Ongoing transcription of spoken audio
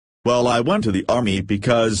Well, I went to the army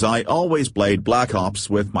because I always played Black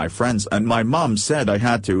Ops with my friends and my mom said I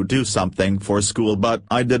had to do something for school but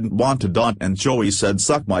I didn't want to. And Joey said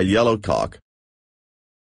suck my yellow cock.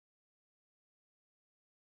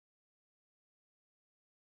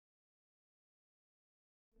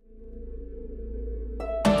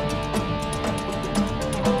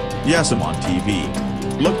 Yes, I'm on TV.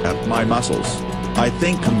 Look at my muscles. I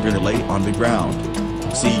think I'm gonna lay on the ground.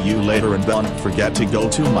 See you later and don't forget to go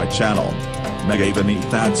to my channel. Vinnie,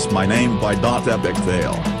 that's my name by Epic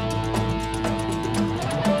Fail.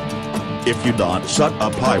 If you don't shut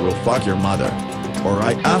up I will fuck your mother. Or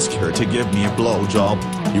I ask her to give me a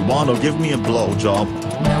blowjob. You wanna give me a blowjob?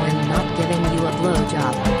 No, I'm not giving you a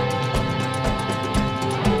blowjob.